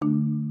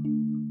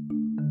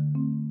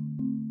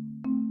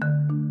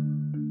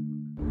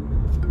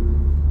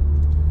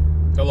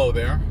Hello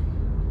there.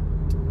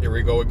 Here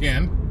we go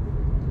again.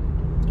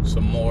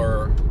 Some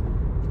more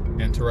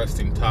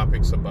interesting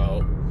topics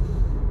about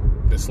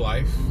this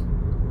life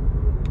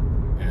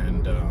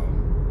and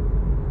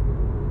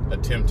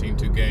attempting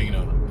to gain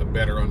a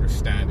better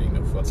understanding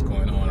of what's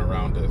going on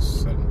around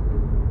us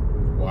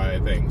and why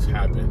things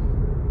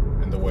happen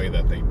in the way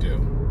that they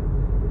do.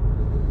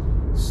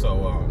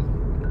 So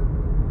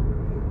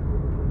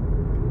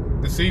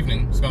this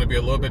evening is going to be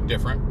a little bit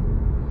different.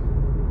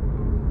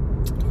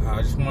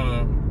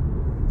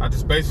 I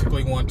just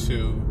basically want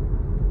to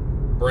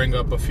bring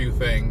up a few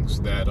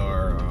things that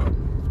are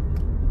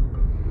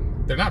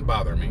they're not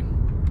bothering me,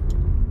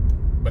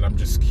 but I'm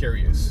just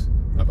curious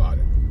about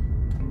it.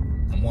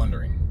 I'm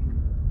wondering.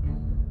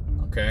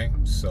 Okay,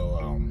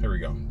 so here we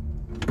go.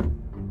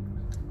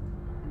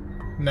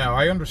 Now,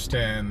 I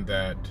understand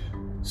that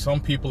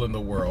some people in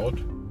the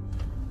world,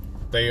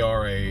 they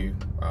are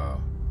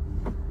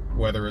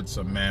whether it's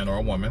a man or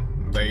a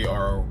woman, they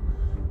are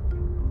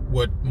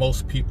what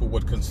most people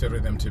would consider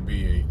them to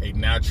be a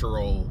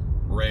natural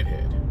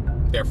redhead.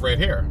 They have red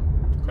hair,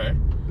 okay?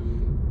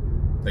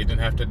 They didn't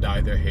have to dye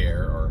their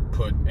hair or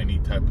put any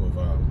type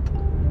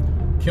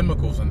of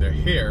chemicals in their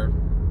hair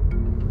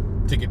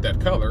to get that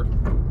color.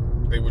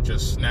 They were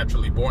just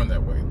naturally born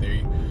that way.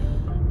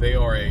 They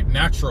are a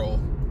natural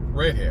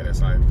redhead,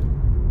 as I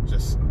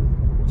just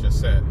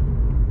said.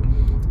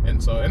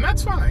 And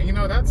that's fine,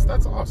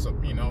 that's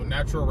awesome,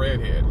 natural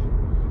redhead.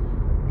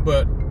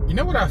 But you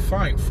know what I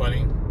find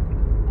funny?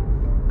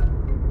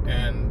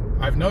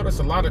 And I've noticed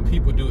a lot of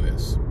people do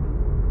this.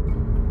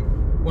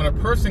 When a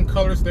person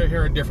colors their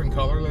hair a different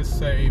color, let's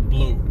say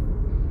blue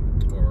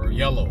or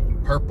yellow,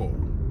 purple,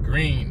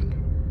 green,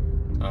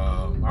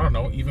 I don't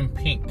know, even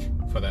pink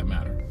for that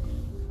matter.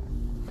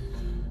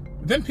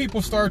 Then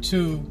people start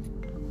to,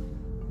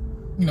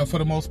 for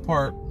the most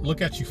part,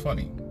 look at you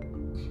funny.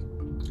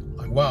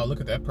 Like, wow, look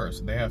at that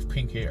person, they have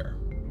pink hair.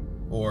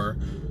 Or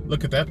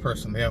look at that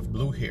person, they have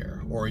blue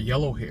hair or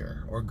yellow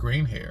hair or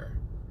green hair.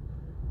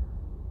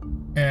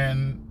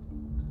 And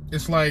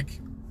it's like,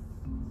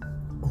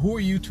 who are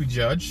you to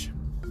judge?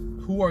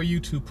 Who are you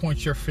to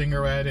point your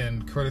finger at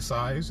and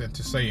criticize and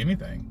to say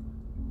anything,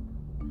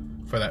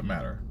 for that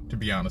matter, to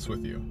be honest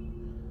with you?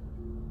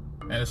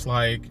 And it's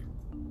like,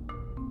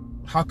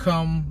 how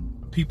come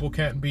people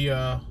can't be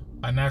a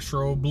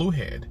natural blue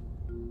head,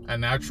 a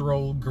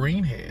natural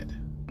green head,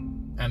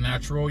 a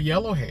natural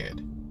yellow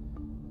head?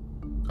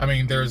 I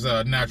mean, there's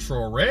a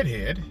natural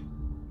redhead,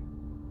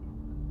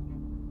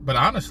 but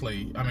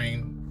honestly,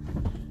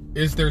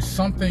 is there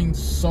something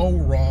so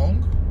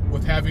wrong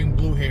with having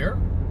blue hair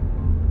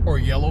or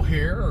yellow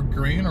hair or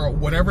green or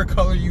whatever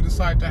color you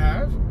decide to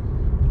have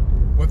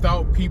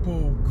without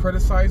people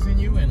criticizing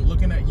you and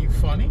looking at you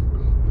funny?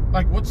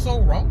 Like, what's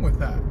so wrong with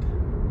that?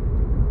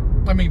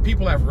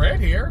 People have red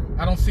hair.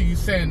 I don't see you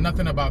saying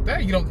nothing about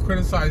that. You don't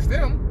criticize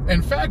them.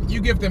 In fact, you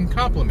give them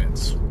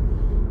compliments.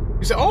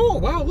 You say, oh,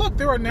 wow, look,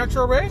 they're a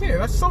natural redhead.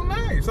 That's so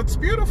nice. That's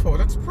beautiful.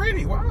 That's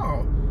pretty.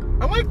 Wow.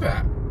 I like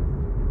that.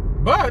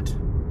 But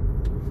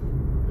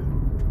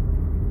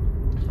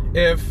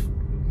if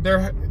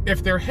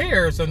their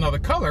hair is another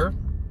color,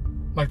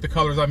 like the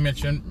colors I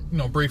mentioned,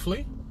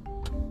 briefly,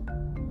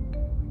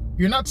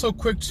 you're not so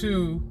quick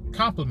to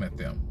compliment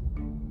them.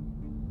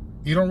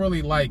 You don't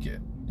really like it.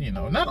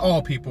 Not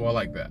all people are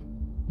like that.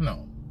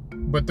 No.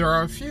 But there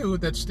are a few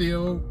that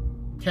still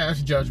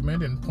cast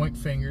judgment and point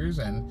fingers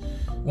and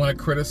want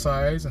to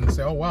criticize and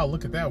say, oh, wow,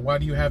 look at that. Why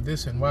do you have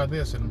this and why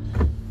this? And,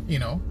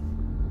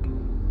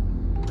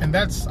 and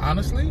that's,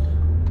 honestly,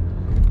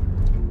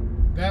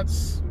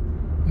 that's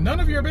none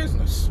of your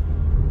business.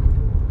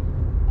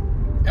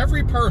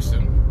 Every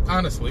person,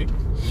 honestly,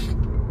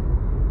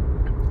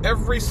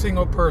 every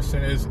single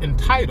person is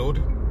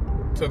entitled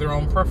to their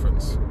own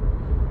preference.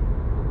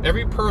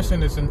 Every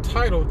person is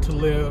entitled to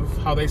live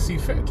how they see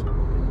fit,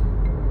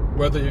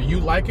 whether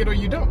you like it or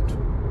you don't.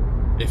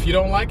 If you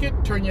don't like it,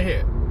 turn your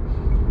head.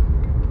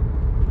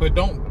 But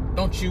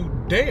don't you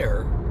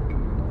dare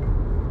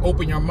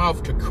open your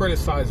mouth to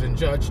criticize and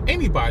judge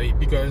anybody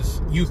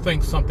because you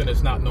think something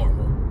is not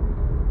normal.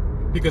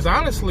 Because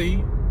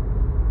honestly,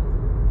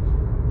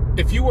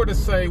 if you were to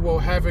say, well,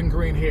 having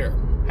green hair,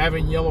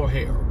 having yellow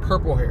hair,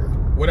 purple hair,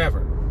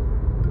 whatever,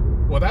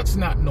 well, that's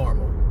not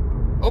normal.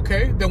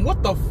 Okay, then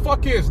what the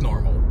fuck is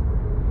normal?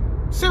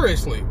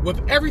 Seriously,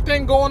 with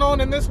everything going on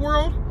in this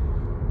world,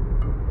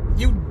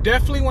 you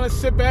definitely want to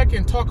sit back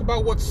and talk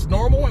about what's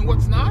normal and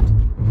what's not?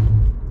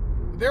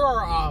 There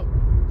are a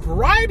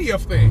variety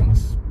of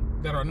things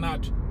that are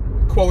not,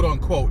 quote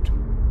unquote,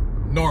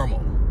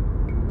 normal.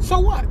 So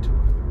what?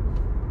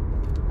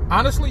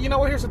 Honestly, you know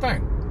what? Here's the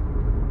thing.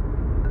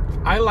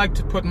 I like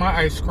to put my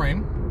ice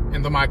cream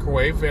in the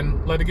microwave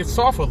and let it get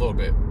soft a little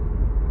bit.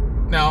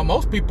 Now,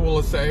 most people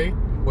will say,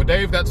 well,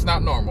 Dave, that's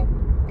not normal.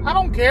 I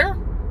don't care.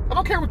 I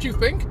don't care what you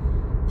think.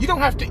 You don't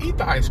have to eat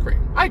the ice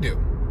cream. I do.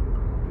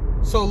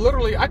 So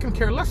literally, I can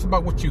care less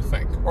about what you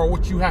think or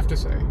what you have to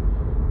say.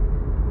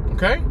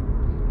 Okay?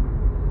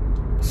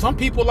 Some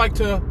people like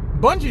to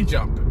bungee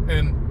jump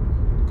and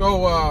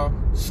go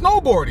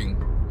snowboarding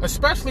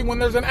especially when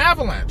there's an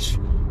avalanche.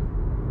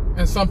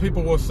 And some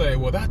people will say,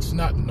 well, that's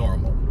not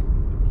normal.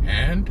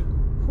 And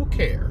who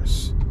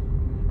cares?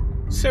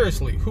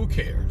 Seriously, who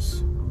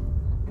cares?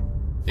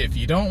 If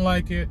you don't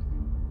like it,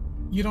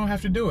 you don't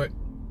have to do it.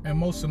 And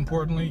most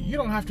importantly, you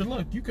don't have to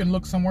look. You can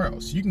look somewhere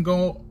else. You can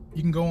go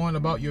on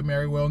about your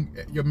merry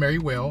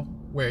well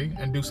way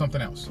and do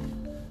something else.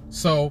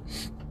 So,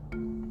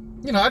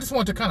 I just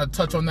want to kind of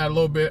touch on that a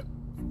little bit,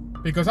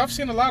 because I've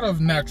seen a lot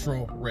of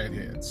natural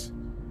redheads.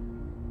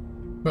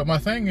 But my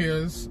thing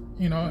is,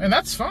 and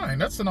that's fine.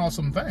 That's an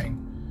awesome thing.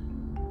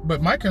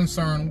 But my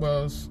concern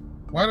was,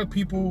 why are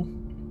people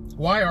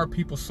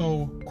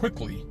so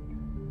quickly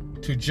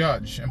to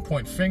judge and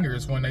point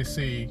fingers when they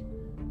see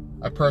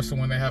a person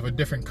when they have a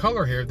different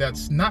color hair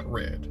that's not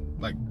red,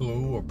 like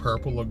blue or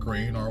purple or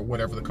green or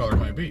whatever the color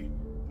might be?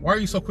 Why are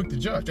you so quick to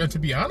judge? And to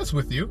be honest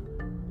with you,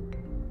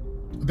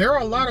 there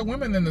are a lot of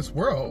women in this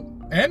world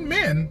and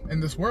men in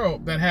this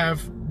world that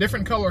have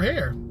different color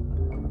hair,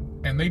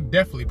 and they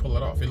definitely pull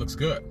it off. It looks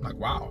good. Like,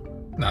 wow,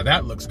 now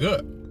that looks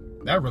good.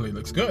 That really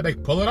looks good. They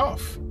pull it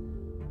off,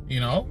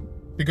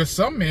 because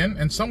some men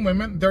and some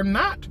women, they're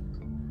not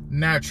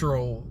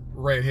natural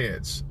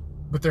redheads,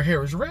 but their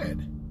hair is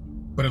red,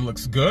 but it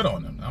looks good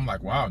on them. I'm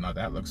like, wow, now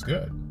that looks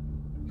good.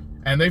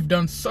 And they've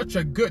done such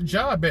a good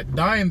job at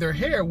dyeing their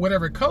hair,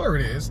 whatever color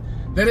it is,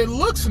 that it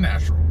looks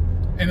natural.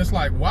 And it's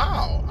like,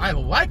 wow, I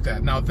like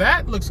that. Now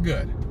that looks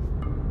good.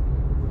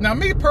 Now,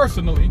 me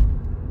personally,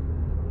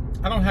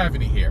 I don't have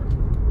any hair.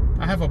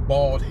 I have a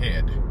bald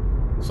head.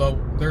 So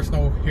there's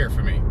no hair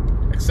for me,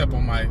 except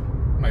on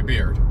my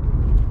beard.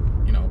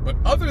 But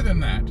other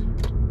than that,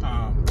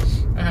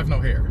 I have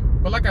no hair.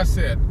 But like I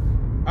said,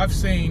 I've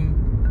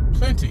seen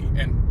plenty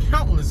and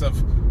countless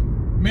of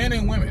men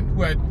and women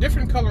who had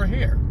different color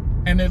hair,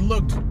 and it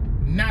looked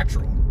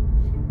natural.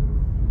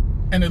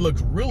 And it looked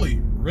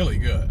really, really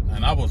good.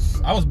 And I was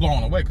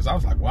blown away, because I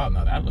was like, wow,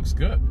 now that looks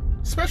good.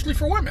 Especially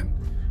for women.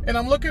 And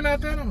I'm looking at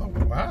that and I'm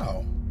like,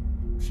 wow,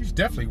 she's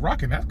definitely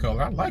rocking that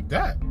color. I like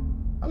that.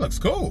 That looks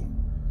cool.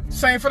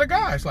 Same for the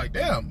guys. Like,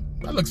 damn,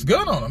 that looks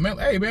good on them, man.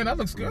 Hey, man, that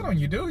looks good on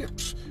you, dude.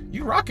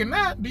 You rocking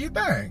that. Do your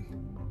thing.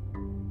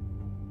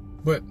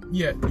 But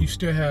yet, you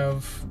still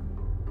have,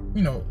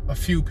 a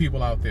few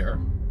people out there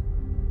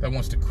that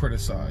wants to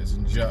criticize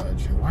and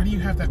judge. Why do you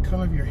have that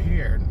color of your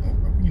hair?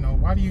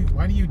 Why do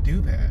you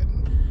do that?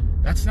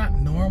 That's not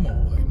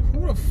normal. And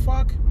who the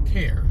fuck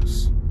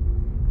cares?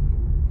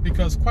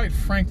 Because quite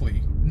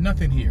frankly,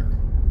 nothing here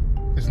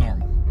is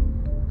normal.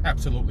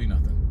 Absolutely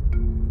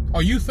nothing. Oh,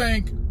 you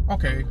think,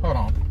 okay, hold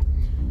on.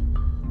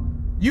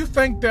 You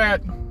think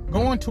that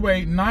going to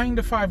a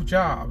 9-to-5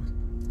 job,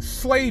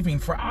 slaving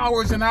for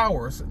hours and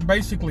hours,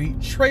 basically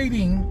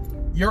trading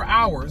your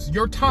hours,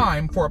 your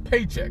time for a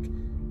paycheck,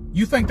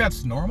 you think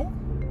that's normal?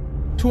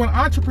 To an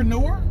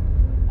entrepreneur?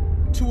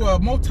 To a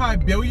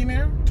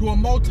multi-billionaire? To a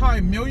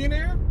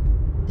multi-millionaire?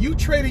 You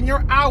trading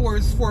your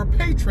hours for a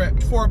paycheck?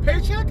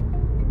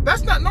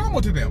 That's not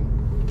normal to them.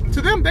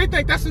 To them, they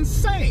think that's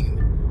insane.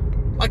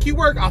 Like, you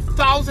work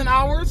 1,000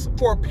 hours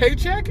for a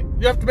paycheck?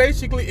 You have to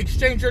basically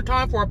exchange your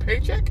time for a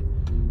paycheck?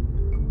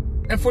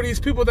 And for these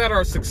people that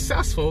are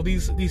successful,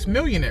 these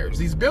millionaires,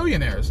 these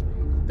billionaires,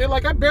 they're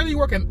like, I barely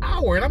work an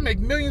hour and I make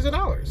millions of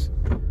dollars.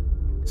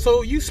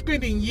 So you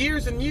spending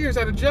years and years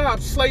at a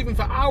job, slaving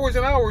for hours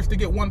and hours to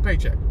get one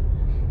paycheck.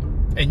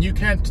 And you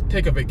can't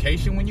take a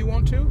vacation when you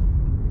want to?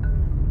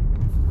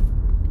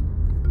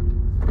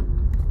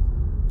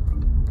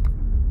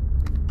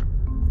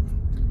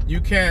 You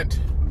can't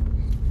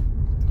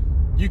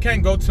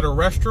go to the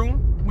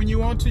restroom when you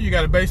want to. You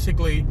got to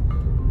basically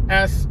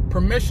ask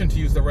permission to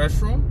use the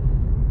restroom.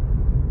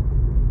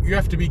 You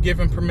have to be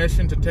given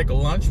permission to take a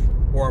lunch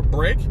or a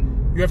break.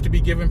 You have to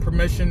be given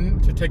permission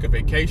to take a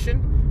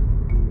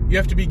vacation. You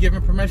have to be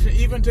given permission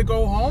even to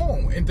go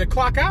home and to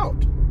clock out.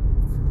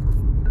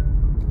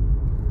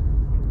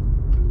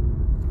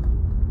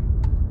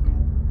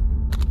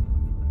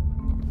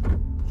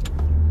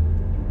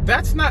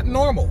 That's not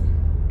normal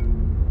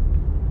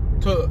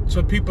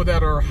to people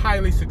that are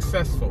highly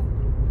successful,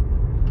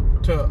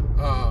 to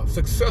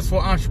successful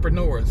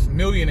entrepreneurs,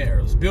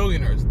 millionaires,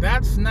 billionaires.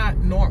 That's not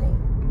normal.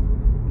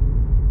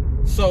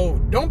 So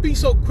don't be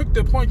so quick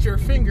to point your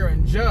finger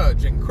and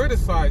judge and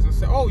criticize and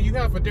say, oh, you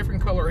have a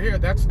different color hair.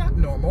 That's not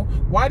normal.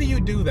 Why do you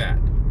do that?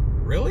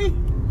 Really?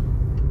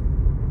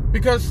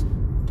 Because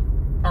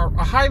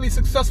a highly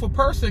successful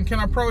person can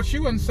approach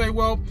you and say,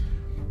 well,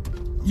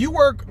 you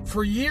work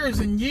for years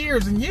and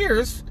years and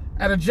years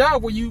at a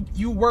job where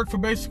you work for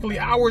basically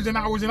hours and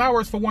hours and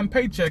hours for one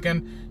paycheck,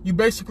 and you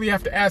basically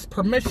have to ask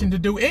permission to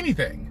do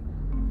anything.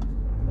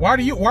 Why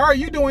are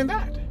you doing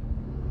that?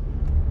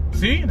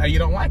 See, now you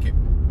don't like it.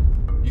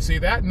 You see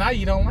that? Now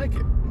you don't like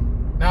it.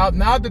 Now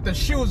that the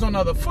shoe is on the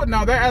other foot,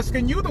 now they're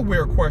asking you the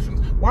weird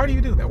questions. Why do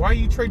you do that? Why do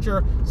you trade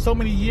your so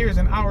many years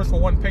and hours for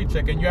one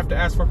paycheck, and you have to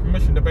ask for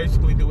permission to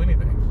basically do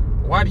anything?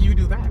 Why do you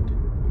do that?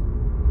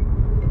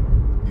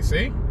 You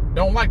see?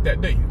 Don't like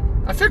that, do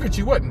you? I figured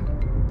you wouldn't.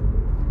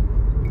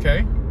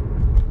 Okay?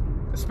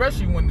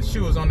 Especially when the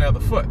shoe is on the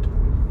other foot.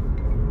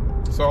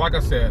 So like I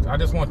said, I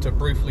just want to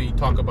briefly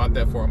talk about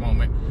that for a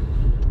moment.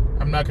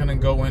 I'm not going to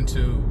go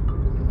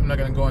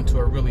into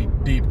a really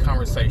deep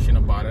conversation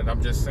about it.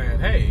 I'm just saying,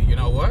 hey, you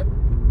know what?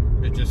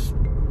 It just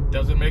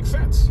doesn't make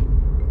sense.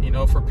 You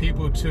know, for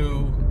people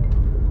to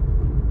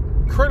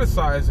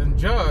criticize and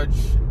judge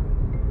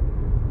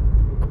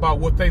about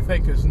what they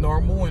think is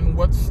normal and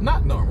what's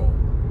not normal.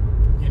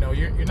 You know,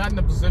 you're not in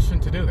a position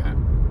to do that.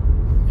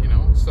 You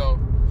know, so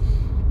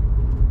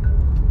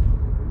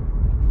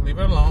leave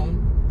it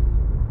alone.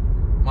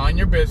 Mind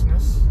your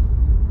business.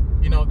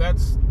 You know,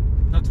 that's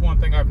one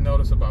thing I've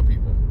noticed about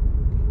people.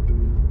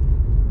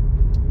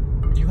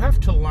 You have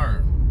to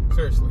learn,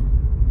 seriously,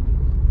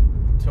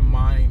 to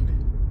mind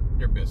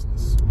your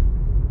business.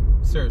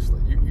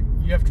 Seriously,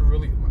 you have to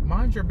really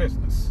mind your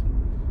business.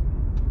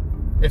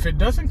 If it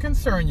doesn't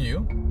concern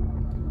you,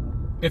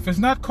 if it's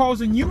not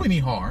causing you any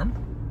harm,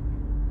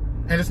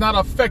 and it's not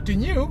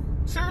affecting you,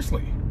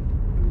 seriously,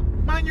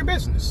 mind your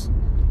business.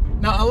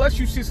 Now, unless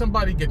you see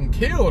somebody getting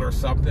killed or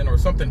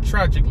something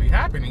tragically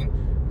happening,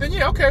 then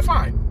yeah, okay,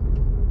 fine.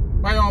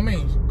 By all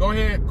means, go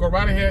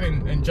right ahead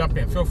and jump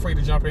in. Feel free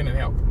to jump in and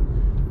help.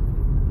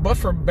 But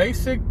for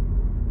basic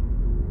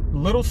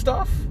little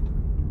stuff,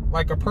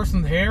 like a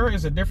person's hair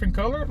is a different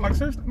color, like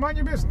seriously, mind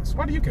your business.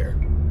 Why do you care?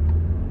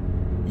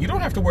 You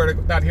don't have to wear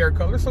that hair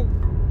color, so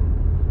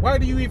why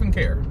do you even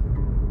care?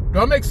 Do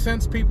I make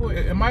sense, people?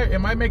 Am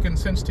I making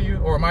sense to you,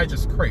 or am I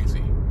just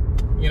crazy?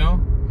 You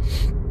know?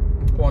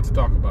 I want to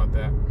talk about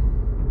that.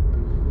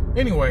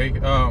 Anyway,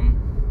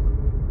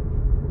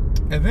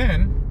 and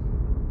then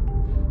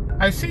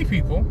I see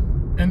people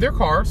in their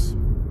cars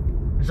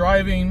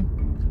driving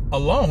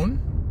alone.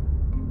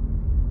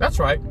 That's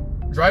right,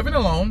 driving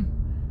alone.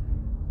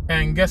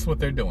 And guess what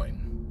they're doing?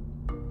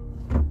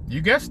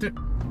 You guessed it.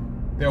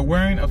 They're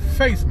wearing a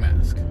face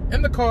mask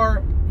in the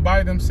car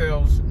by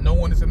themselves. No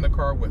one is in the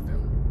car with them.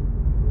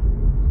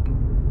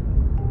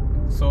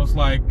 So it's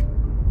like,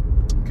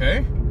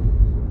 okay,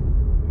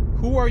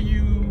 who are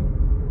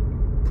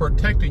you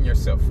protecting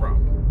yourself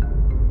from?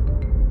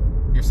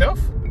 Yourself?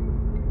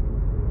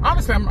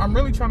 Honestly, I'm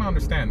really trying to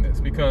understand this,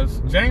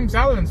 because James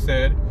Allen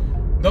said,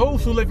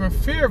 those who live in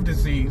fear of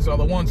disease are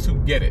the ones who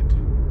get it.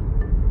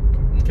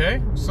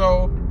 Okay?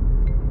 So,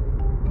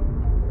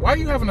 why are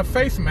you having a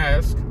face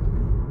mask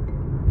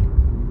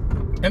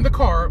in the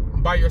car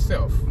by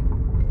yourself?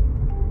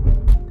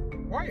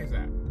 Why is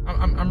that?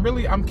 I'm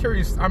really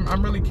curious.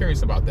 I'm really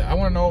curious about that. I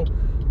want to know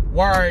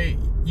why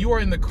you are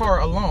in the car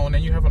alone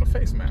and you're having a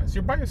face mask.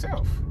 You're by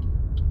yourself.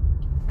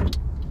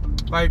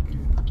 Like,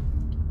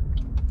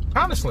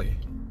 honestly,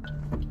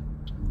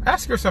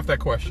 ask yourself that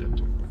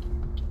question.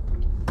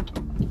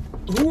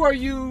 Who are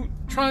you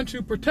trying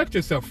to protect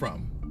yourself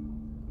from?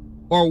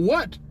 Or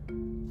what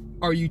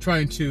are you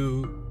trying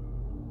to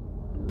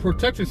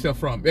protect yourself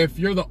from if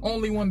you're the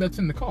only one that's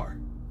in the car?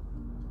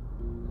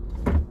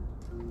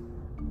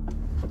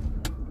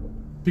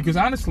 Because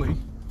honestly,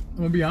 I'm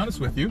gonna be honest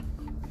with you,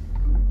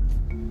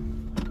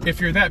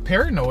 if you're that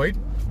paranoid,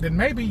 then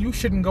maybe you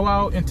shouldn't go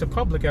out into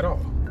public at all.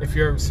 If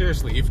you're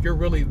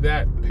really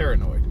that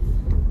paranoid,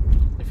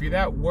 if you're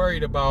that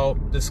worried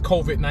about this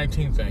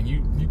COVID-19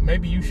 thing,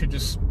 maybe you should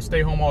just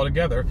stay home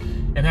altogether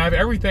and have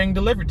everything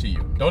delivered to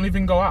you. Don't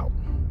even go out.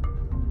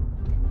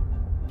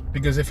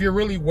 Because if you're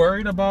really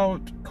worried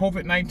about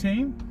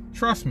COVID-19,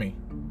 trust me,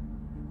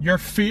 your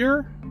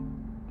fear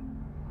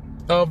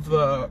of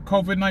the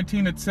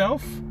COVID-19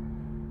 itself,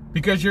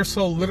 because you're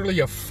so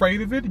literally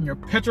afraid of it and you're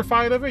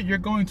petrified of it, you're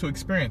going to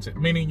experience it.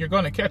 Meaning you're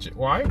going to catch it.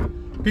 Why?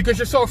 Because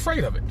you're so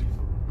afraid of it.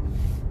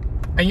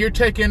 And you're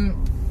taking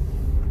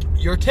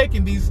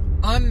these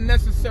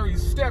unnecessary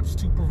steps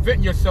to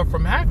prevent yourself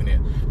from having it.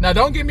 Now,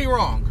 don't get me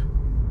wrong.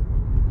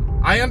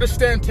 I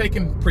understand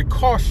taking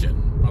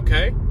precaution,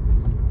 okay?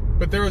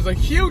 But there is a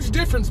huge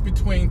difference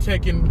between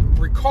taking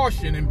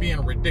precaution and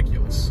being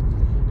ridiculous.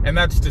 And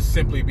that's just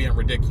simply being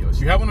ridiculous.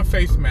 You have on a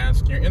face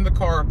mask, you're in the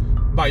car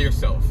by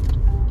yourself.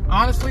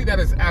 Honestly, that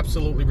is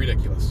absolutely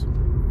ridiculous.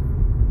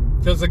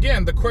 Because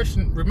again, the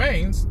question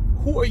remains,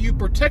 who are you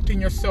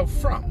protecting yourself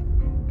from?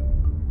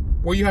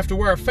 Well, you have to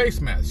wear a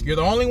face mask. You're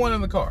the only one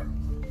in the car.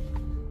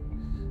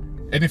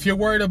 And if you're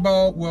worried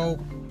about, well,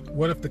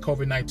 what if the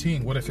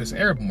COVID-19, what if it's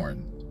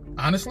airborne?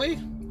 Honestly,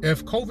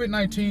 if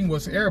COVID-19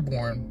 was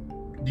airborne,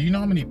 do you know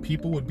how many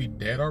people would be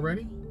dead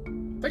already?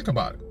 Think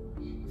about it.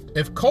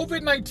 If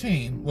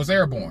COVID-19 was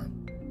airborne,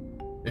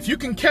 if you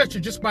can catch it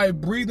just by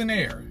breathing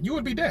air, you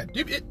would be dead.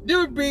 There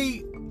would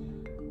be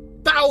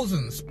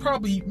thousands,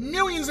 probably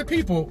millions of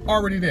people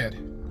already dead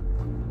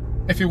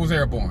if it was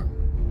airborne.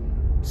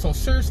 So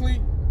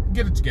seriously,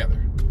 get it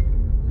together.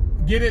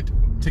 Get it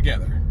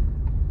together.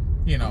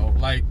 You know,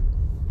 like,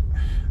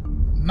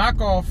 knock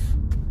off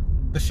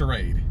the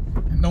charade.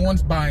 No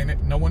one's buying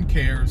it. No one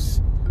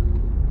cares.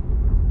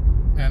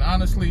 And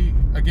honestly,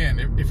 again,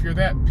 if you're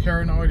that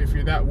paranoid, if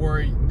you're that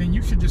worried, then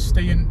you should just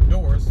stay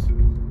indoors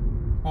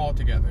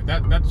altogether.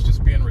 That's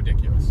just being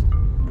ridiculous.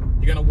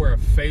 You're gonna wear a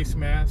face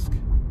mask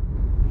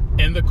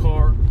in the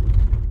car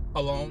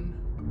alone?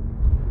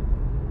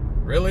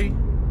 Really?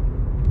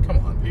 Come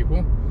on,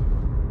 people.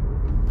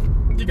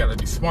 You gotta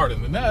be smarter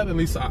than that. At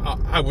least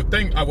I would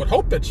think, I would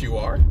hope that you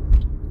are.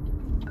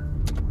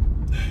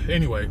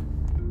 Anyway,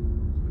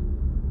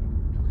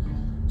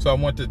 so I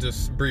want to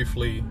just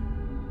briefly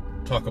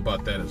talk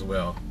about that as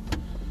well.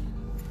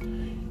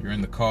 You're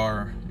in the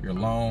car, you're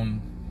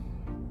alone,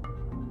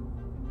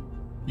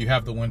 you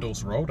have the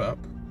windows rolled up,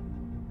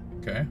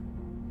 okay?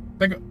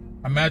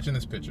 Imagine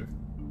this picture.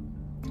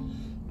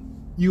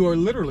 You're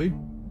in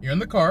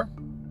the car,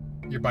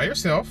 you're by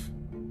yourself,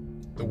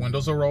 the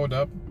windows are rolled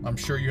up, I'm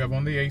sure you have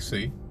on the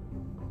AC,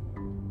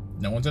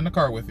 no one's in the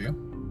car with you,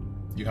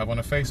 you have on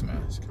a face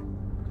mask.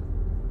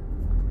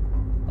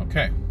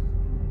 Okay.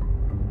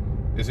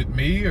 Is it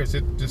me, or is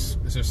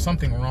there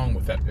something wrong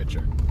with that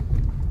picture?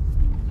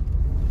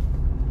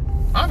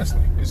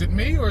 Honestly, is it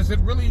me, or is it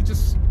really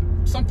just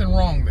something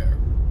wrong there?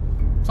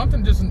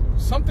 Something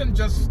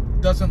just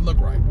doesn't look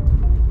right.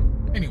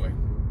 Anyway,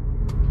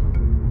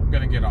 I'm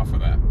gonna get off of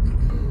that.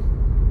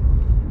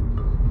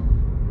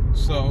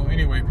 So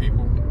anyway,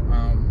 people,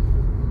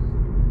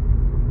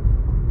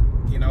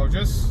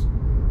 just,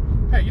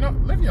 hey,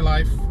 live your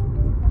life,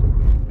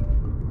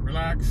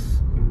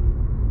 relax,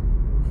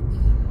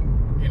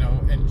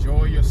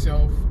 enjoy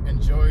yourself,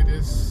 enjoy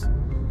this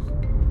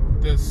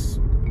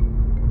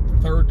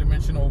third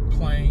dimensional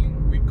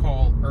plane we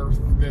call Earth,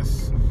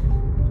 this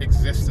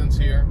existence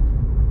here.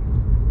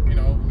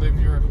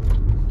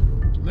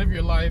 Live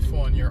your life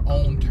on your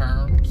own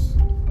terms,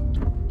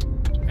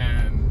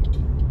 and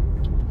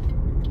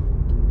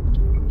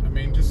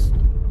just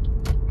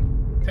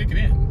take it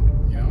in,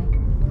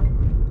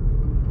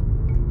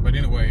 But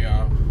anyway,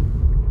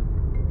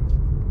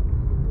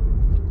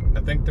 I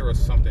think there was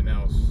something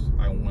else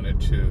I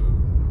wanted to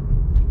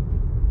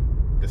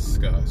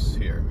discuss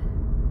here,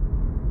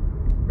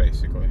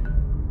 basically.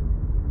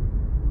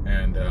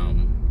 And,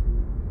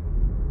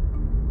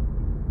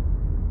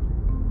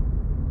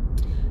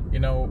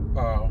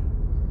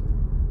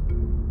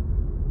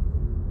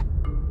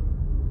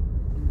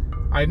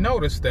 I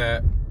noticed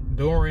that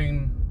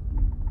during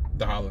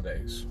the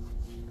holidays,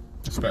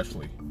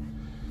 especially,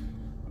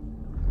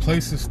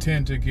 places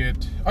tend to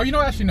get,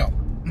 actually no.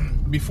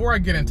 Before I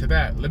get into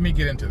that, let me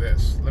get into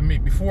this.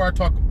 Before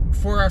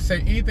I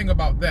say anything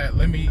about that,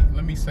 let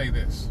me say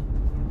this.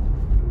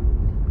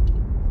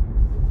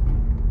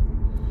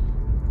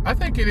 I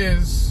think it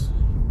is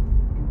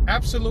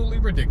absolutely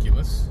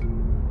ridiculous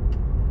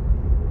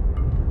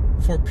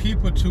for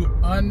people to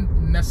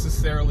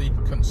unnecessarily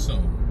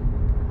consume.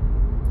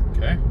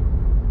 Okay?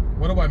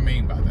 What do I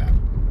mean by that?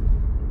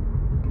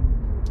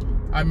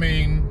 I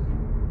mean,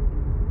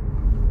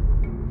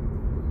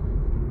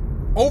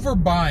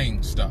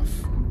 overbuying stuff.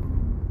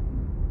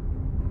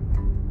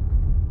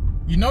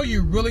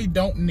 You really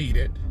don't need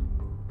it,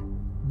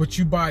 but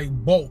you buy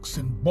bulks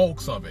and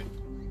bulks of it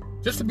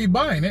just to be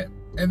buying it.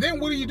 And then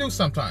what do you do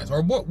sometimes?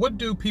 Or what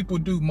do people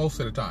do most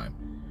of the time?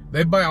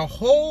 They buy a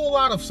whole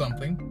lot of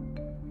something,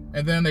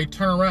 and then they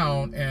turn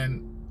around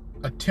and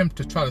attempt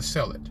to try to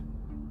sell it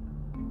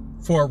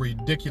for a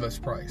ridiculous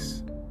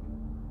price.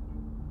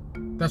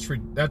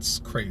 That's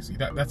crazy.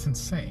 That's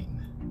insane.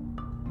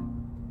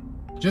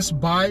 Just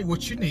buy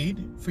what you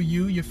need for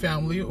you, your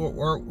family,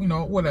 or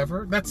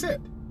whatever. That's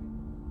it.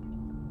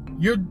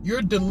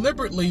 You're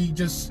deliberately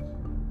just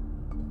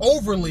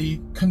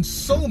overly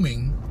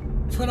consuming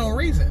for no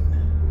reason.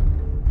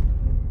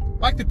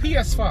 Like the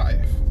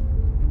PS5.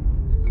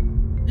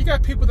 You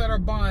got people that are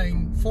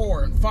buying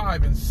 4 and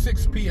 5 and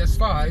 6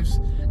 PS5s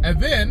and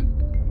then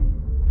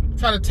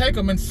try to take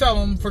them and sell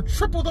them for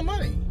triple the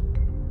money.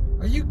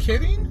 Are you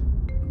kidding?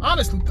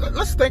 Honestly,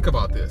 let's think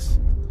about this.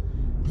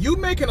 You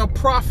making a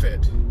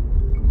profit,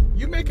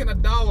 you making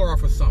 $1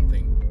 off of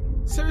something.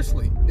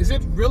 Seriously, is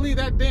it really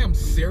that damn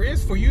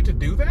serious for you to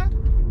do that?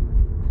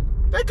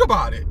 Think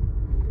about it.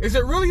 Is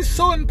it really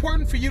so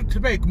important for you to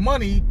make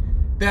money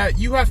that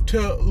you have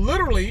to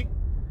literally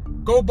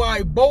go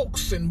buy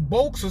bulks and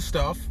bulks of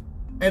stuff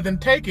and then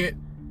take it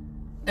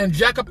and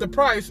jack up the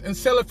price and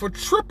sell it for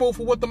triple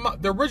for what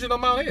the original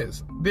amount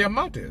is? The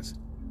amount is.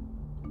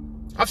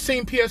 I've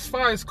seen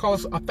PS5s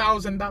cost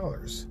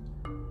 $1,000.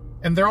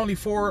 And they're only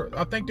 $300.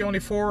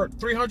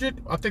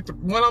 I think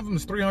one of them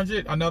is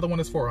 $300, another one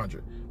is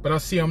 $400. But I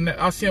see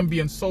them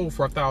being sold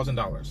for $1,000,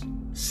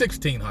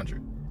 $1,600,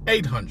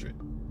 $800.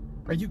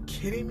 Are you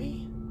kidding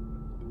me?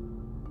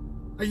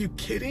 Are you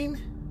kidding?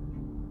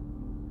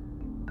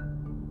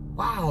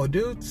 Wow,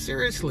 dude,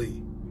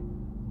 seriously.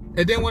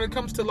 And then when it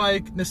comes to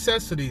like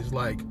necessities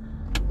like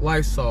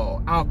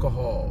Lysol,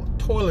 alcohol,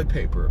 toilet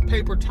paper,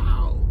 paper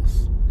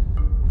towels,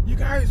 you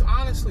guys,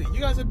 honestly,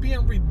 you guys are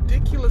being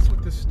ridiculous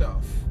with this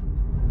stuff.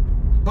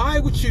 Buy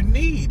what you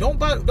need. Don't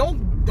buy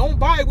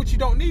what you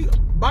don't need.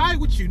 Buy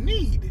what you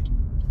need.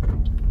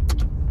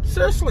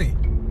 Seriously.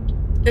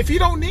 If you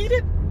don't need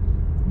it,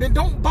 then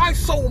don't buy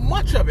so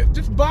much of it.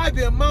 Just buy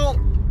the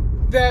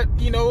amount that,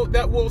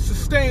 that will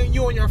sustain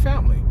you and your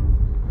family.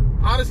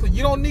 Honestly,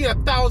 you don't need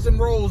 1,000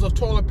 rolls of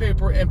toilet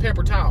paper and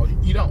paper towels.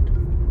 You don't.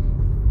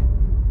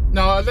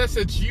 Now, unless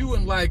it's you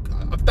and like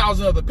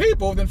 1,000 other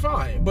people, then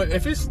fine. But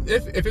if it's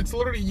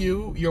literally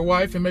you, your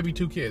wife, and maybe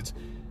 2 kids,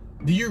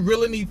 Do you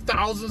really need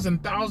thousands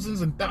and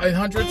thousands and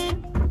hundreds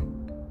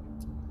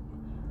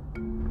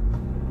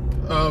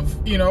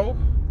of,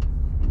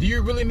 do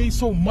you really need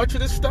so much of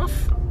this stuff?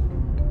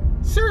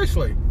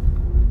 Seriously.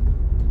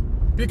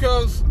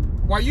 Because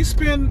while you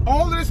spend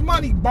all of this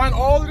money buying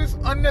all of this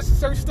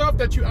unnecessary stuff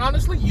that you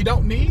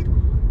don't need,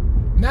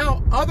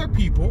 now other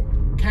people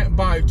can't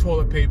buy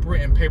toilet paper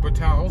and paper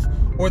towels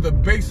or the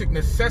basic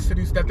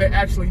necessities that they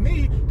actually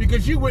need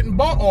because you went and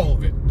bought all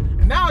of it.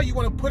 And now you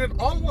want to put it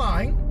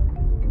online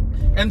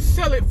and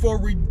sell it for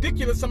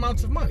ridiculous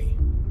amounts of money.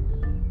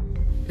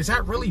 Is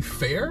that really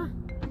fair?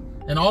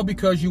 And all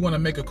because you want to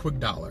make a quick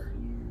dollar.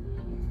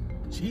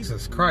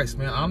 Jesus Christ,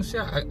 man. Honestly,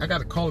 I got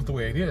to call it the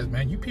way it is,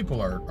 man. You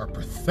people are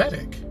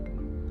pathetic.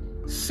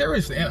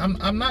 Seriously. And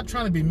I'm not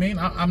trying to be mean.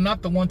 I'm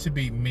not the one to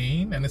be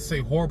mean and to say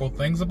horrible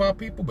things about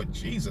people, but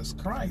Jesus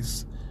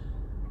Christ.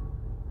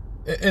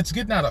 It's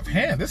getting out of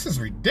hand. This is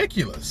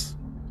ridiculous.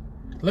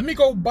 Let me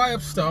go buy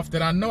up stuff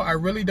that I know I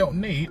really don't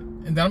need,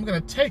 and then I'm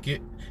going to take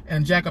it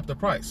and jack up the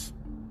price.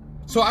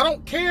 So I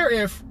don't care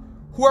if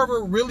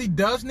whoever really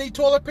does need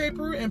toilet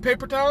paper and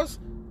paper towels,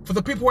 for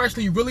the people who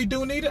actually really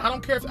do need it, I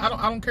don't care if I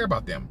don't care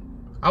about them.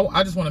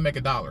 I just want to make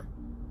 $1.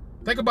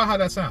 Think about how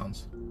that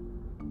sounds.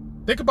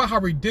 Think about how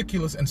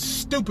ridiculous and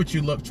stupid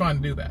you look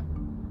trying to do that.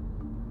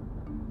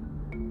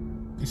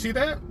 You see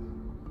that?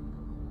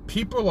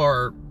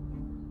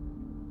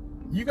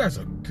 You guys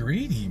are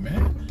greedy,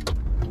 man.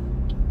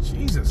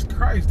 Jesus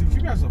Christ, dude,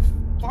 you guys are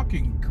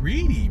fucking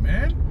greedy,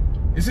 man.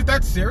 Is it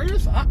that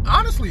serious?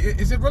 Honestly,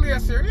 is it really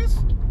that serious?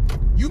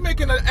 You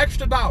making an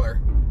extra $1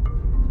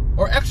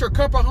 or extra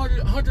couple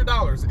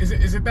 $100?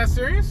 Is it that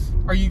serious?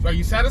 Are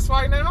you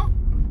satisfied now?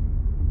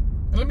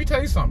 And let me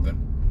tell you something.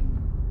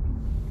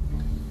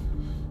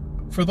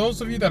 For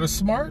those of you that are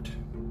smart,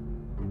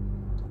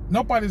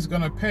 nobody's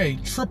gonna pay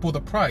triple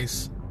the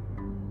price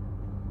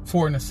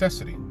for a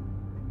necessity.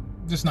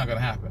 Just not gonna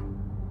happen.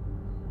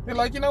 They're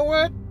like, you know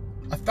what?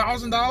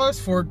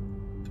 $1,000 for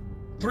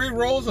 3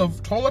 rolls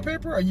of toilet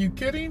paper? Are you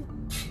kidding?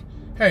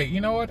 Hey,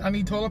 you know what? I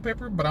need toilet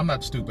paper, but I'm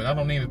not stupid. I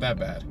don't need it that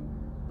bad.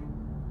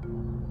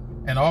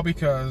 And all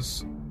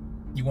because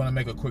you want to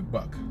make a quick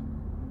buck.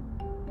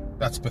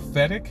 That's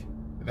pathetic.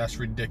 That's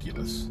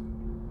ridiculous.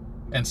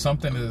 And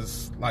something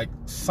is like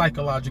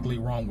psychologically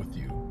wrong with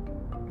you.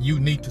 You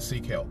need to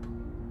seek help.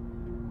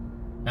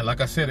 And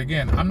like I said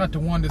again, I'm not the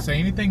one to say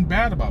anything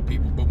bad about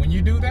people, but when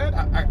you do that,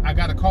 I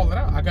gotta call it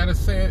out. I gotta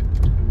say it.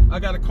 I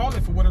gotta call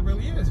it for what it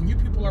really is. And you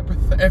people are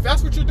pathetic. If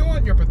that's what you're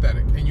doing, you're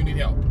pathetic and you need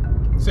help.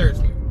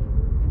 Seriously.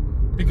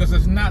 Because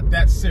it's not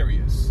that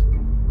serious.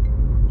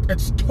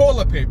 It's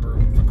toilet paper,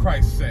 for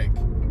Christ's sake.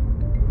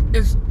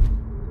 It's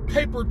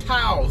paper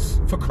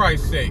towels, for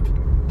Christ's sake.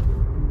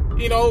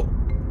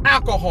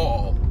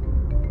 Alcohol,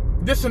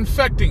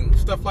 disinfecting,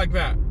 stuff like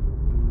that.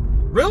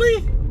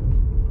 Really?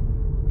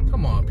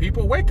 Come on,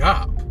 people, wake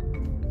up.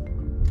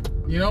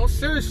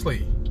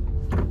 Seriously.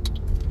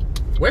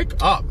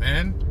 Wake up,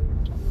 man.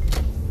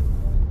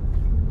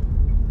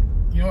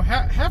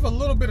 Have a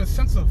little bit of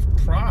sense of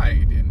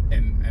pride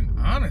and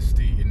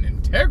honesty and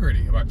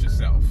integrity about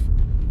yourself.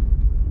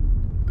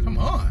 Come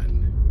on.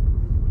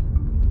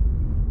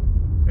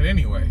 But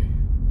anyway,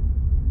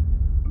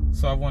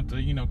 so I want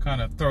to,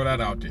 kind of throw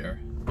that out there.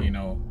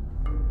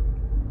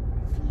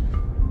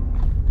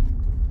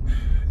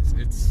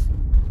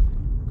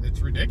 It's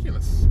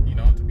ridiculous,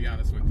 to be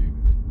honest with you.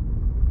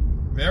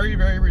 Very,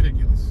 very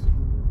ridiculous.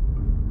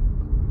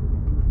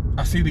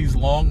 I see these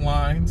long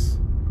lines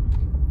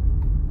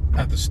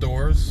at the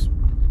stores,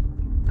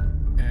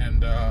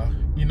 and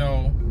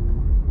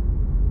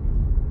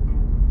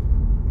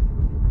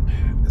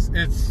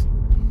it's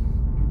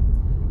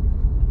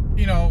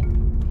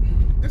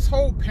this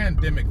whole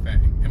pandemic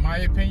thing, in my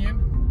opinion,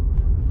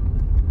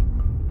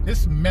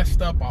 this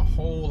messed up a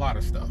whole lot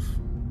of stuff,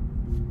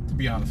 to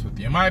be honest with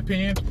you. In my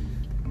opinion,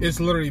 it's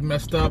literally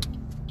messed up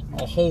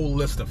a whole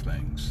list of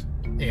things.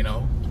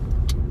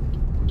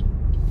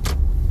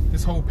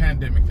 This whole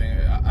pandemic thing,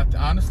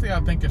 honestly, I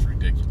think it's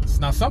ridiculous.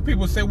 Now, some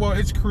people say, well,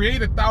 it's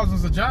created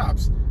thousands of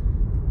jobs.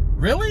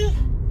 Really?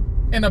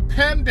 In a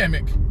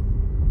pandemic,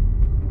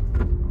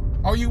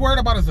 all you worried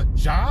about is a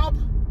job?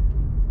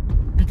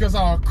 Because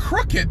our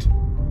crooked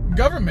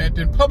government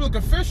and public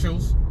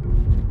officials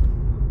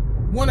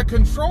want to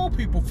control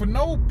people for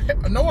no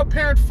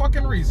apparent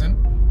fucking reason,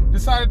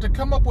 decided to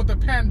come up with a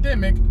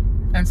pandemic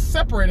and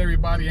separate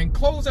everybody and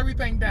close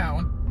everything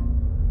down.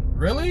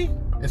 Really?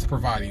 It's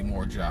providing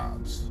more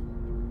jobs.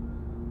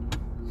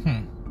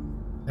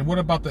 And what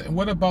about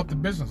the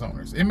business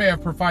owners? It may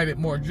have provided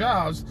more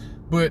jobs,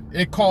 but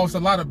it caused a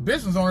lot of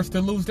business owners to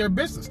lose their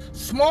business.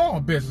 Small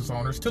business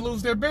owners to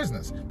lose their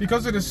business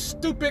because of this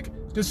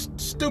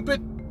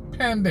stupid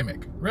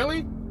pandemic. Really?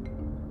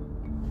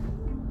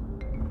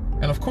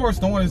 And of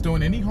course, no one is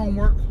doing any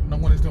homework. No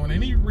one is doing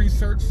any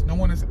research. No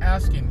one is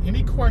asking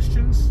any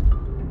questions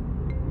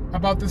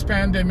about this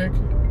pandemic.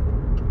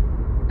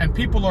 And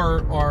people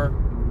are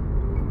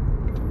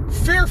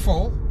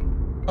fearful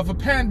of a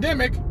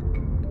pandemic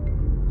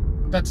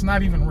that's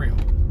not even real.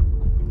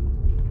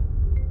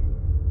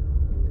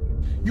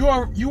 You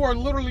are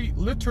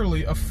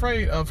literally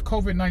afraid of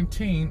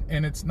COVID-19,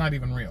 and it's not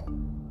even real.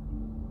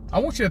 I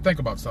want you to think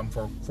about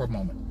something for a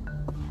moment.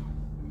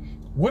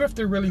 What if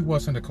there really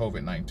wasn't a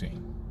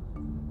COVID-19?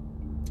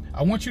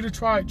 I want you to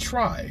try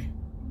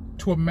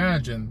to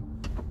imagine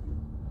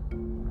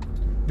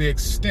the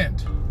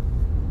extent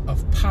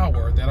of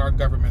power that our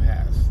government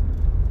has.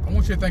 I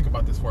want you to think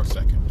about this for a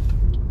second.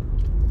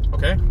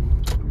 Okay?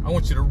 I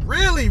want you to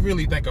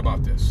really think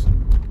about this.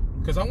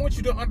 Because I want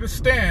you to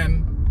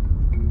understand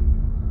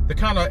the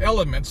kind of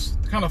elements,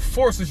 the kind of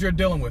forces you're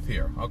dealing with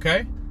here,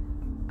 okay?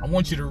 I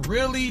want you to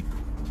really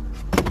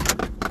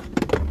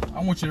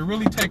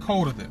take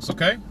hold of this,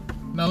 okay?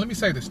 Now let me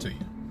say this to you.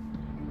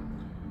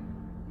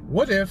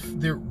 What if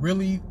there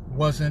really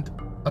wasn't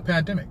a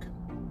pandemic?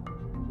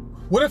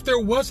 What if there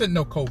wasn't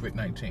no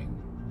COVID-19?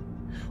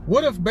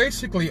 What if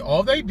basically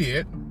all they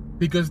did,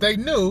 because they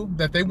knew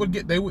that they would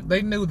be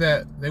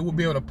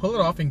able to pull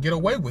it off and get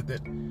away with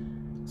it.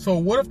 So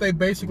what if they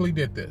basically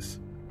did this?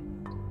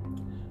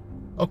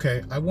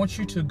 Okay, I want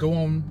you to go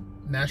on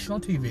national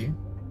TV.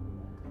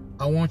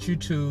 I want you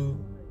to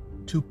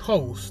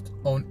post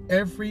on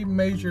every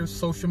major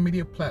social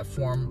media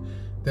platform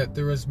that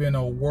there has been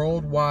a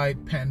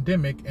worldwide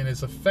pandemic and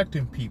it's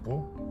affecting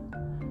people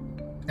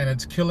and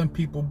it's killing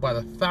people by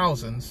the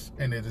thousands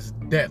and it is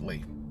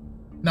deadly.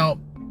 Now,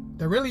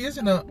 there really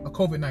isn't a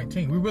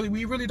COVID-19.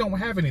 We really don't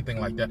have anything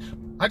like that.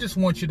 I just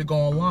want you to go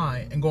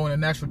online and go on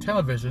national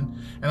television,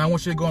 and I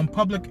want you to go in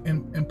public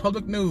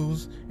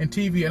news and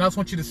TV, and I just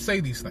want you to say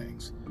these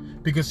things.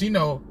 Because,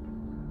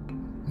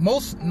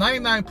 most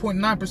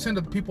 99.9%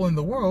 of the people in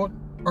the world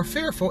are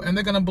fearful, and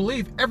they're going to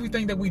believe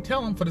everything that we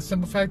tell them for the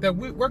simple fact that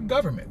we're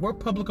government. We're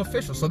public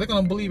officials, so they're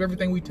going to believe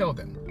everything we tell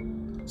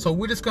them. So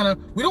we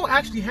don't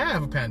actually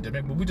have a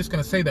pandemic, but we're just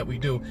going to say that we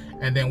do,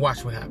 and then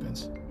watch what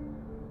happens.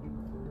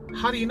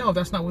 How do you know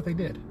that's not what they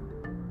did?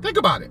 Think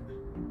about it.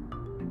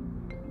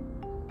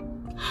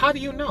 How do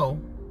you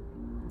know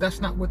that's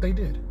not what they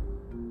did?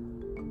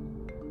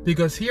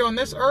 Because here on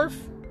this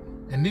earth,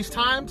 in these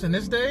times, in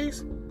these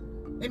days,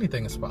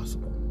 anything is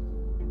possible.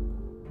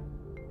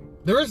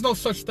 There is no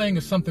such thing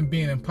as something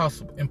being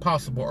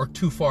impossible or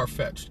too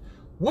far-fetched.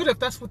 What if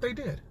that's what they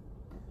did?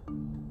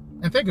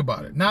 And think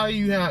about it. Now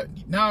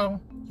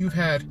you've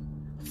had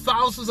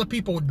thousands of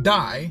people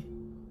die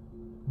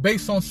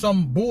based on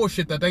some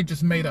bullshit that they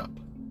just made up.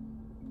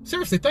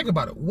 Seriously, think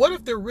about it. What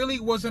if there really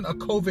wasn't a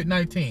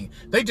COVID-19?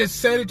 They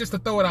just said it just to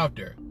throw it out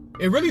there.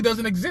 It really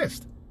doesn't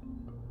exist.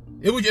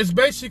 It was just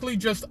basically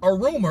just a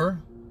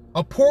rumor,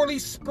 a poorly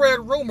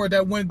spread rumor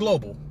that went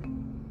global.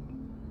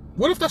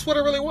 What if that's what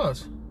it really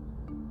was?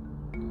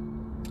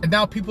 And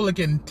now people are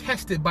getting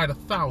tested by the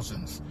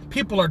thousands.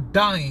 People are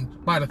dying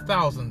by the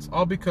thousands,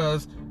 all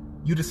because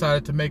you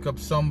decided to make up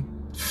some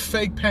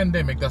fake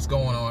pandemic that's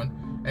going on.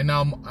 And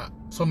now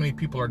so many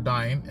people are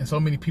dying, and so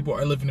many people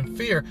are living in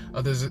fear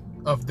of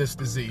this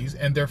disease,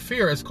 and their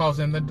fear is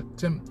causing them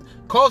to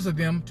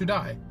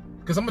die.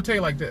 Because I'm gonna tell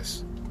you like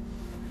this.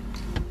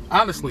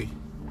 Honestly,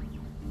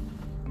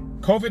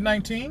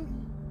 COVID-19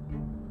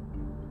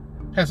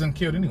 hasn't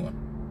killed anyone.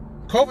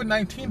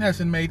 COVID-19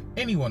 hasn't made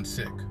anyone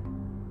sick.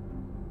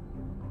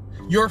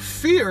 Your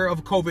fear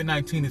of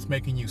COVID-19 is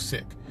making you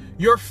sick.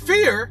 Your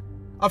fear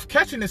of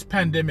catching this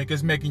pandemic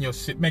is making you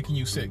sick.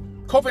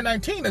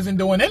 COVID-19 isn't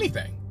doing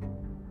anything.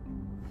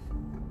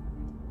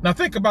 Now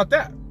think about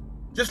that.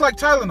 Just like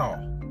Tylenol.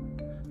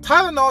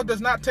 Tylenol does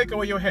not take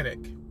away your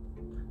headache.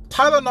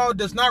 Tylenol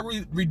does not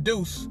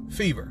reduce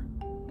fever.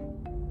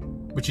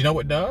 But you know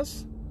what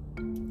does?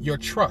 Your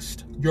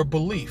trust, your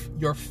belief,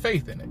 your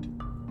faith in it.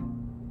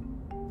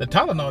 The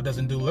Tylenol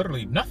doesn't do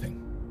literally nothing.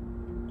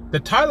 The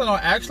Tylenol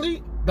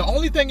actually, the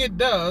only thing it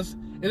does,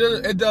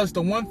 it does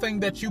the one thing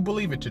that you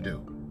believe it to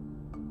do.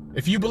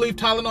 If you believe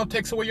Tylenol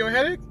takes away your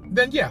headache,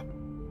 then yeah.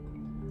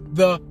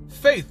 The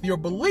faith, your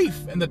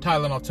belief in the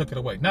Tylenol took it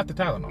away, not the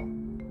Tylenol.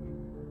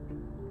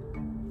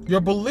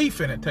 Your belief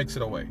in it takes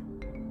it away.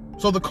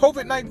 So the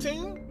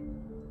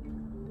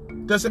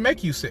COVID-19 doesn't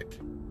make you sick.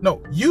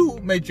 No, you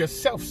made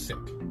yourself sick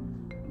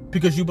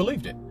because you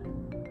believed it.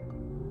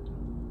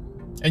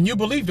 And you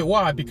believed it,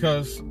 why?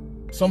 Because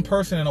some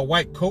person in a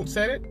white coat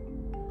said it.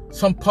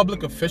 Some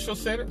public official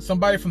said it.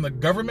 Somebody from the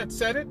government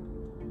said it.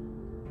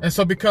 And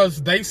so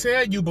because they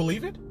said, you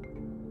believe it?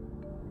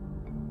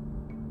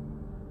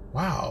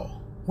 Wow.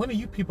 When are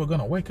you people going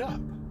to wake up?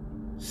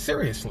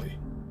 Seriously.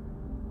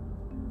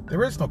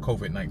 There is no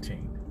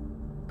COVID-19.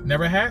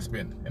 Never has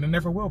been, and it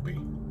never will be.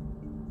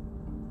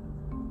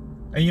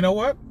 And you know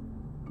what?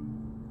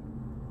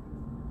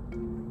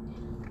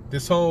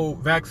 This whole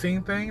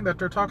vaccine thing that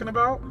they're talking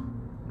about,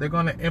 they're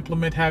going to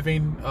implement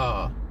having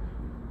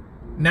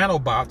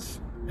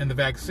nanobots in the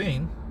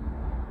vaccine,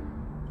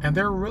 and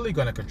they're really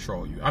going to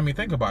control you. I mean,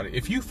 think about it.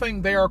 If you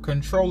think they are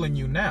controlling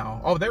you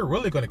now, oh, they're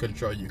really going to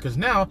control you, because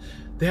now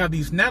they have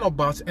these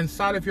nanobots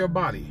inside of your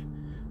body,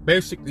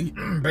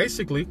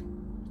 basically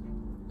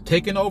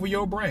taking over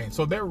your brain.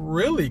 So they're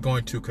really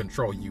going to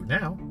control you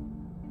now.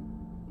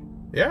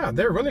 Yeah,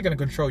 they're really going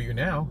to control you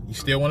now. You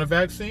still want a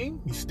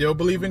vaccine? You still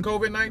believe in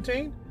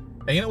COVID-19?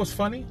 And you know what's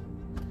funny?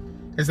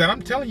 is that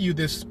I'm telling you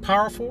this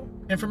powerful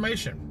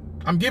information.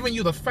 I'm giving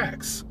you the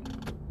facts.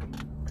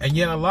 And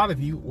yet a lot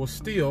of you will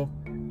still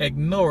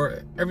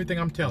ignore everything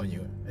I'm telling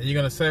you. And you're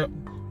going to say,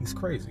 he's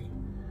crazy.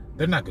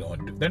 They're not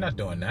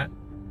doing that.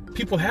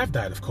 People have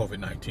died of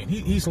COVID-19.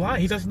 He's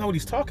lying. He doesn't know what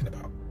he's talking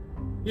about.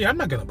 Yeah, I'm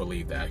not going to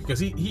believe that because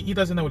he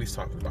doesn't know what he's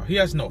talking about. He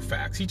has no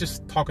facts. He's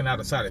just talking out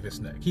the side of his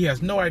neck. He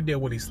has no idea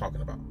what he's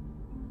talking about.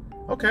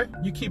 Okay,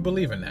 you keep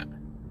believing that.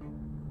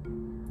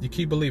 You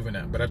keep believing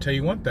that. But I tell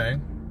you one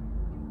thing.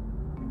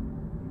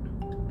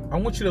 I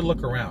want you to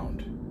look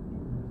around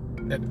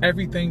at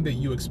everything that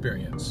you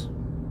experience,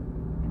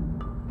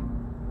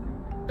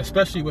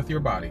 especially with your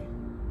body.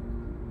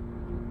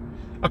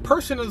 A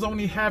person is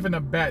only having a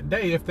bad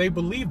day if they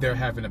believe they're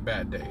having a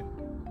bad day.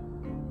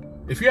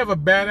 If you have a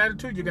bad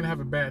attitude, you're going to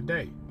have a bad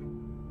day.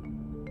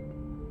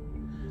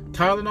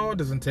 Tylenol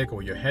doesn't take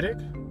away your headache.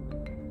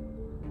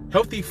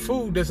 Healthy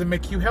food doesn't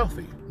make you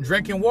healthy.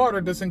 Drinking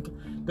water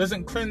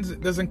doesn't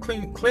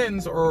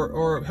cleanse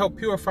or help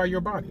purify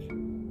your body.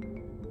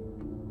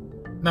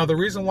 Now, the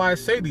reason why I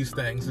say these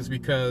things is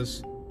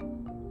because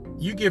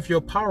you give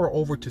your power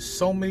over to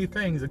so many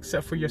things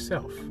except for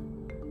yourself.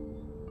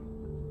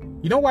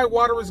 You know why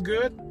water is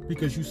good?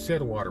 Because you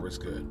said water is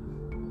good.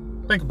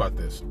 Think about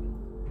this.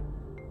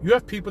 You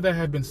have people that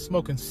have been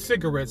smoking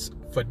cigarettes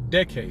for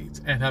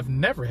decades and have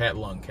never had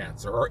lung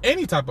cancer or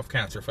any type of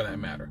cancer for that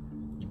matter.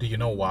 Do you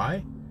know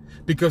why?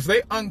 Because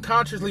they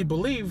unconsciously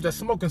believe that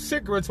smoking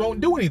cigarettes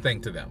won't do anything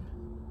to them.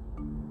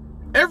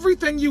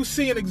 Everything you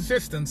see in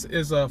existence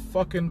is a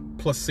fucking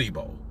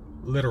placebo,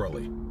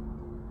 literally.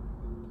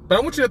 But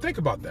I want you to think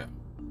about that.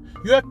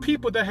 You have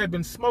people that have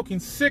been smoking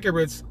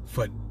cigarettes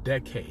for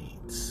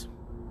decades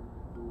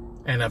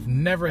and have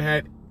never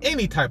had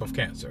any type of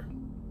cancer.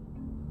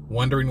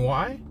 Wondering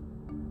why?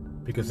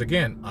 Because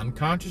again,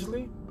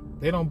 unconsciously,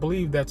 they don't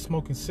believe that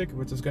smoking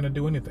cigarettes is going to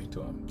do anything to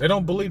them. They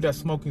don't believe that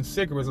smoking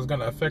cigarettes is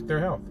going to affect their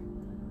health.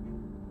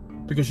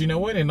 Because you know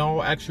what? In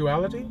all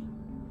actuality,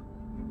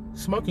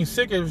 smoking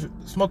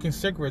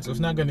cigarettes is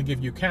not going to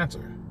give you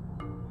cancer.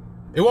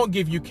 It won't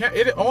give you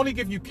it only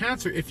give you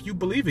cancer if you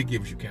believe it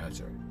gives you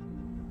cancer.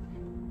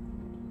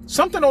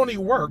 Something only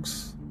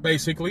works,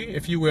 basically,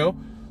 if you will.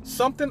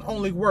 Something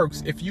only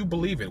works if you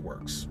believe it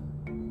works.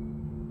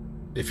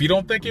 If you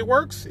don't think it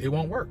works, it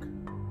won't work.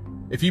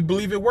 If you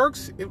believe it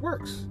works, it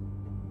works.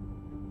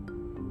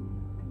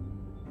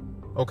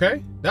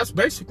 Okay? That's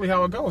basically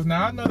how it goes.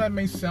 Now, I know that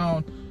may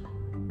sound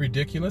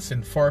ridiculous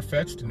and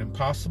far-fetched and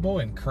impossible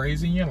and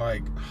crazy. And you're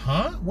like,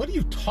 huh? What are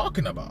you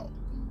talking about?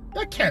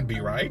 That can't be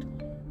right.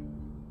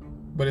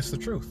 But it's the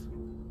truth.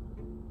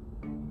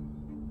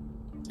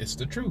 It's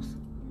the truth.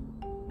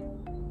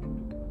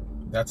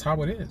 That's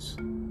how it is.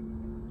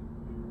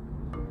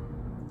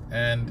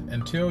 And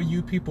until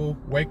you people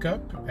wake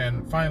up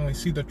and finally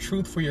see the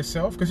truth for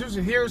yourself, because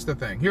here's the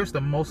thing. Here's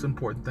the most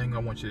important thing I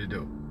want you to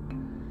do.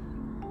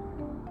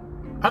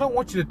 I don't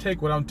want you to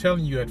take what I'm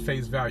telling you at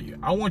face value.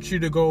 I want you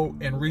to go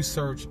and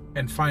research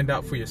and find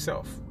out for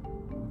yourself.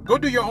 Go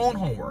do your own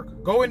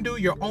homework. Go and do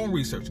your own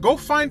research. Go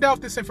find out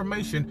this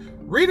information.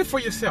 Read it for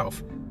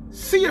yourself.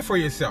 See it for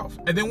yourself.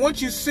 And then once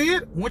you see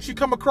it, once you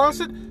come across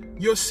it,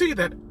 you'll see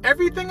that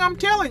everything I'm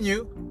telling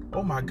you,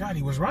 oh my God,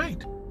 he was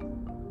right.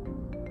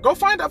 Go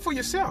find out for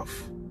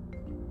yourself.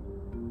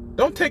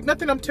 Don't take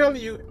nothing I'm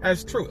telling you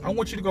as truth. I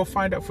want you to go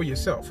find out for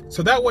yourself.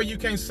 So that way you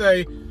can't say,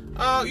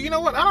 you know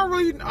what,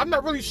 I'm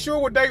not really sure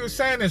what Dave is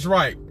saying is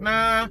right.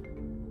 Nah.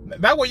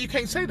 That way you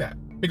can't say that.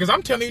 Because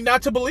I'm telling you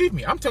not to believe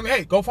me. I'm telling you,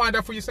 hey, go find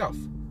out for yourself.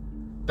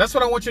 That's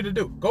what I want you to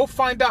do. Go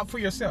find out for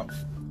yourself.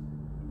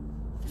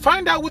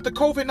 Find out what the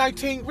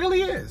COVID-19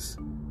 really is.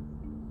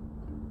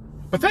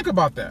 But think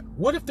about that.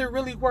 What if there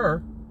really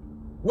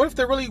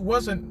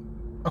wasn't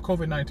a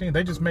COVID-19?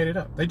 They just made it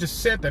up. They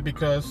just said that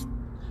because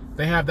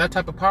they have that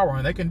type of power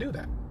and they can do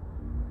that.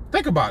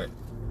 Think about it.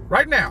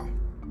 Right now,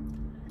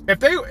 if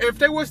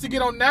they was to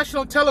get on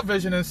national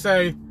television and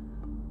say,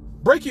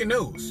 breaking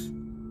news,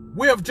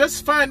 we have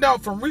just found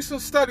out from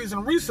recent studies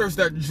and research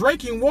that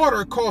drinking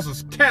water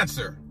causes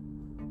cancer.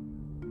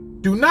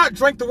 Do not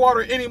drink the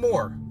water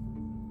anymore.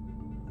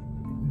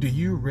 Do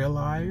you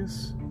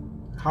realize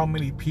how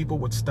many people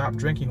would stop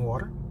drinking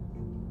water?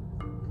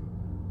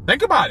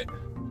 Think about it.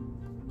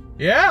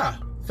 Yeah,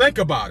 think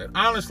about it.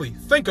 Honestly,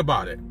 think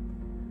about it.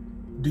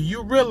 Do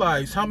you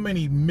realize how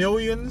many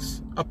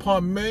millions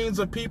upon millions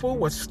of people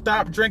would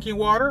stop drinking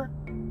water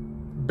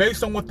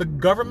based on what the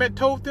government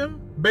told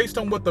them, based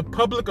on what the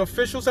public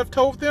officials have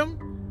told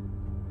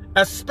them,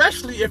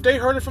 especially if they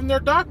heard it from their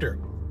doctor?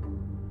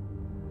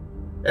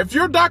 If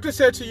your doctor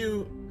said to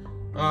you,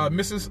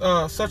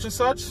 Mrs. Such and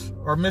Such,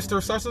 or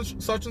Mr.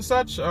 Such and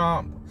Such,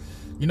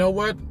 you know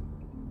what?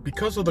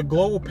 Because of the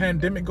global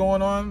pandemic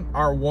going on,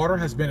 our water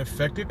has been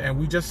affected, and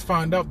we just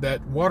found out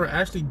that water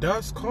actually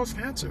does cause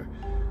cancer.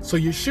 So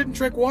you shouldn't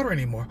drink water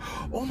anymore.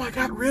 Oh my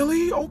God,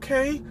 really?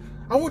 Okay.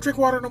 I won't drink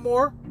water no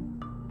more.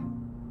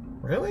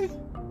 Really?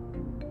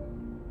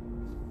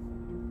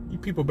 You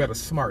people better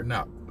smarten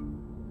up.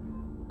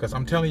 Because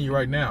I'm telling you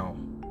right now,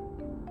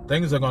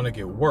 things are going to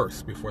get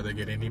worse before they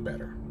get any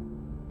better.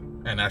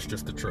 And that's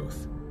just the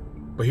truth.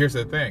 But here's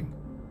the thing.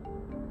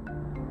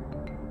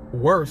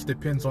 Worse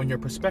depends on your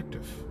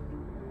perspective.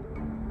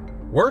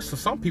 Worse for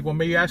some people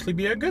may actually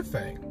be a good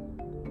thing.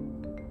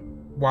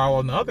 While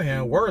on the other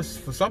hand, worse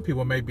for some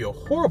people may be a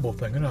horrible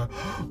thing. And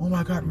oh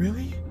my God,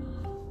 really?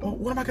 Oh,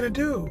 what am I going to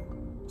do?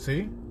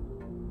 See?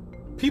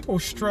 People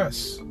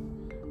stress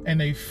and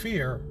they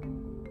fear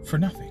for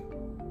nothing.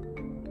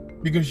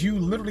 Because you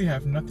literally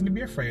have nothing to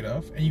be afraid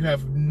of and you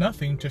have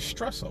nothing to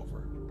stress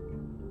over.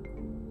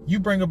 You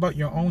bring about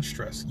your own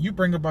stress. You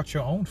bring about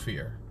your own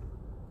fear.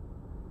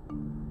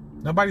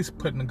 Nobody's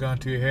putting a gun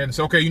to your head and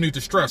say, okay, you need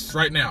to stress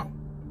right now.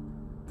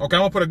 Okay,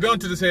 I'm going to put a gun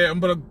to this head. I'm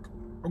going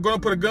to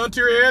put a gun to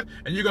your head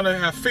and you're going to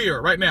have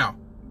fear right now.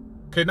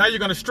 Okay, now you're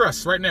going to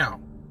stress right now.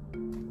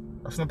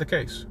 That's not the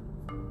case.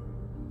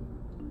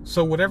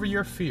 So whatever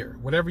your fear,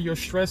 whatever your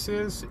stress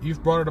is,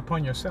 you've brought it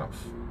upon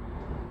yourself.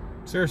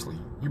 Seriously,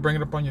 you bring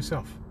it upon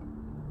yourself.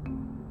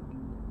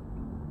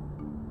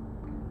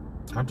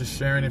 I'm just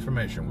sharing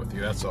information with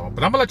you, that's all.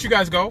 But I'm going to let you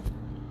guys go.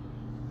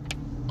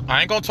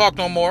 I ain't going to talk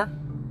no more.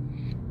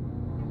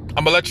 I'm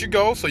going to let you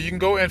go so you can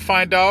go and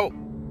find out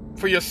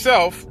for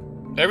yourself.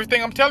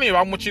 Everything I'm telling you,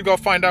 I want you to go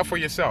find out for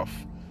yourself.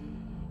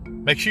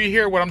 Make sure you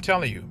hear what I'm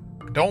telling you.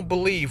 Don't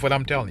believe what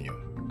I'm telling you.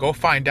 Go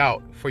find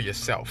out for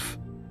yourself.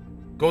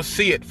 Go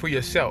see it for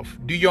yourself.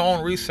 Do your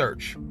own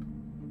research.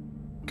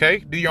 Okay?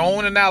 Do your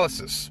own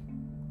analysis.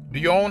 Do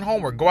your own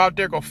homework. Go out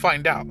there, go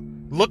find out.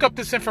 Look up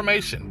this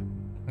information.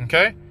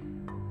 Okay?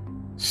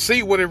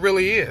 See what it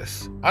really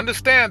is.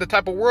 Understand the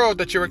type of world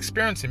that you're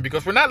experiencing,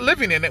 because we're not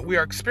living in it, we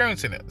are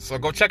experiencing it. So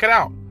go check it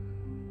out.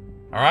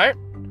 All right?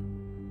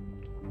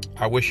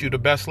 I wish you the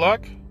best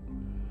luck.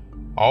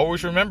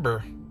 Always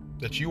remember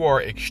that you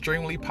are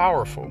extremely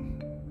powerful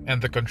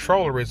and the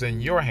controller is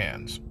in your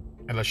hands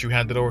unless you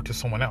hand it over to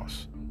someone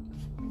else.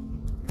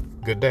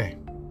 Good day.